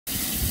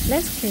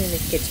Let's clean the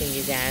kitchen,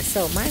 you guys.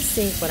 So my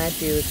sink, what I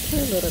do is put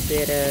a little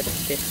bit of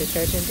dish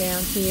detergent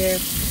down here.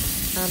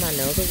 I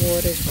know the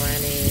water's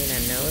running, I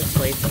know it's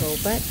wasteful,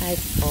 but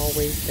I've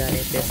always done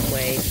it this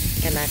way.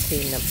 And I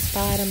clean the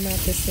bottom of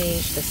the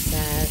sink, the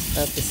sides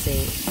of the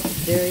sink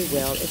very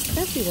well,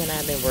 especially when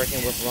I've been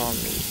working with raw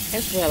meat,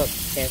 as well as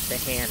the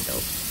handle.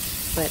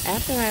 But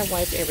after I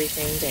wipe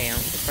everything down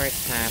the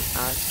first time,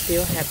 I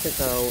still have to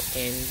go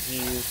and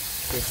use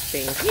this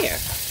thing here,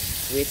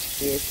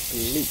 which is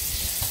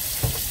bleach.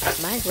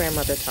 My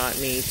grandmother taught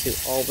me to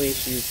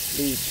always use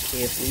bleach.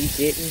 If we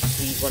didn't,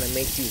 she's going to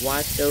make you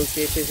wash those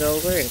dishes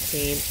over and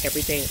clean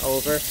everything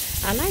over.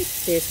 I like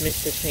this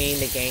Mr. Clean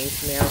the Game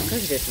smell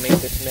because it just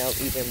makes it smell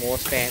even more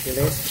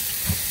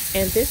fabulous.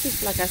 And this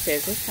is, like I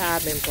said, this is how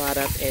I've been brought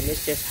up, and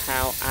it's just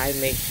how I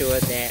make sure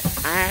that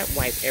I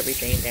wipe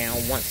everything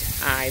down once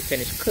I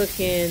finish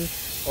cooking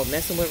or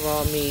messing with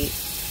raw meat,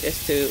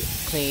 just to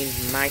clean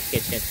my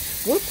kitchen.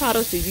 What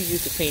products do you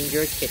use to clean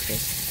your kitchen?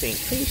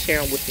 Please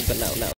share them with me below.